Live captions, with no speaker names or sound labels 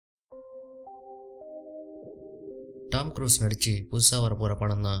Tom cruise நடிச்சு புதுசா வர போற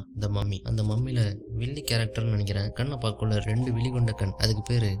படம் தான் இந்த மம்மி. அந்த மம்மில வில்லி கேரக்டர்னு நினைக்கிறேன். கண்ணை பார்க்கல 2 விழி கொண்ட கண். அதுக்கு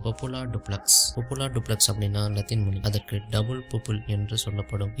பேரு பொப்புலா டுப்ளெக்ஸ். பொப்புலா டுப்ளெக்ஸ் அப்படின்னா லத்தீன் மொழி. அதற்கு டபுள் புப்புல் என்று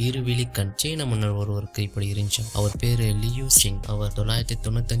சொல்லப்படும் இருவிழி கண். சீன மன்னர் ஒருவருக்கு இப்படி இருந்துச்சு. அவர் பேரு லியூ சிங். அவர்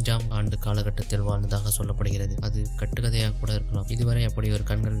 995ஆம் ஆண்டு காலகட்டத்தில் வாழ்ந்ததாக சொல்லப்படுகிறது. அது கட்டுக்கதையாக கூட இருக்கலாம். இதுவரை அப்படி ஒரு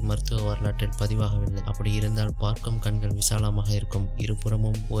கண்கள் மருத்துவ வரலாற்றில் பதிவாகவில்லை. அப்படி இருந்தால் பார்க்கும் கண்கள் விசாலமாக இருக்கும்.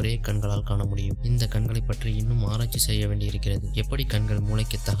 இருபுறமும் ஒரே கண்களால் காண முடியும். இந்த கண்களை பற்றி இன்னும் ஆராய்ச்சி செய்ய வேண்டியிருக்கிறது. எப்படி கண்கள்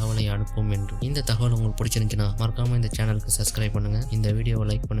மூளைக்கு தகவலை அனுப்பும் என்று. இந்த தகவல் உங்களுக்கு பிடிச்சிருந்துச்சுன்னா மறக்காம இந்த சேனலுக்கு சப்ஸ்கிரைப் பண்ணுங்க. இந்த வீடியோவை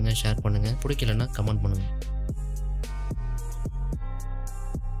லைக் பண்ணுங்க, ஷேர் பண்ணுங்க. பிடிக்கலன்னா கமெண்ட் பண்ணுங்க.